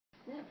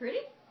it pretty?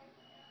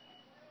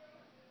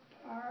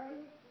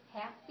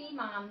 Happy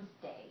Mom's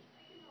Day.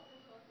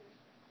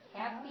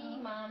 Happy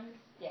Mom's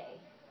Day.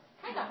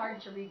 Kind of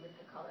hard to read with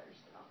the colors,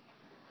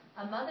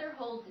 though. A mother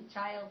holds a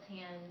child's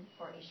hand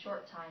for a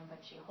short time, but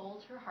she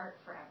holds her heart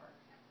forever.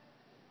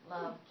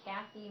 Love,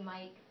 Kathy,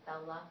 Mike,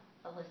 Bella,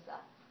 Alyssa.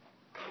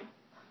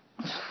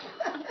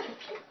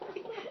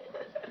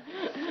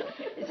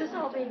 Is this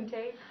all being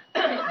taped?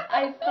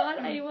 I thought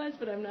I was,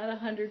 but I'm not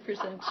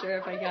 100% sure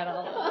if I got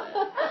all of it.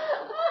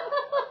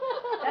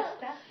 That's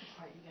the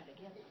part you gotta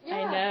get. Yeah.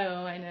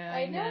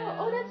 I know.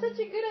 Oh, that's such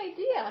a good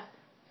idea.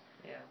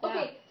 Yeah.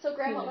 Okay, so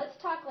Grandma, let's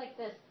talk like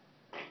this.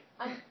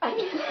 Here,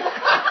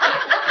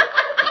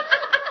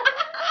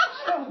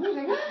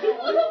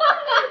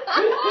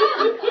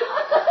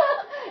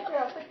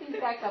 I'll put these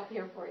back up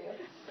here for you.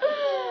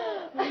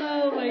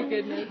 Oh my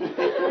goodness.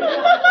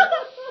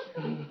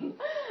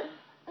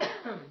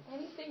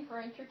 Anything for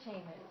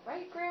entertainment,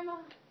 right, Grandma?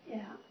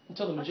 Yeah.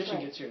 Until the magician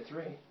gets here at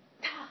 3.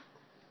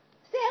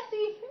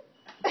 Sassy.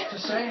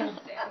 Just saying.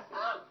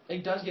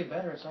 It does get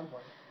better at some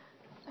point.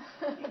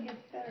 It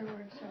gets better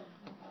where it's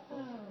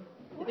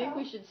I think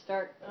we should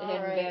start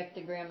heading back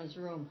to Grandma's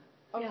room.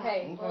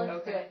 Okay, well,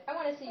 let's do it. I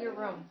want to see your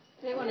room.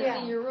 They want to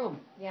see your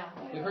room. Yeah.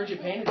 We heard you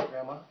painted it,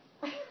 Grandma.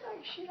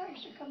 She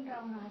likes to come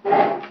down.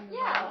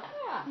 Yeah.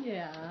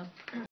 Yeah.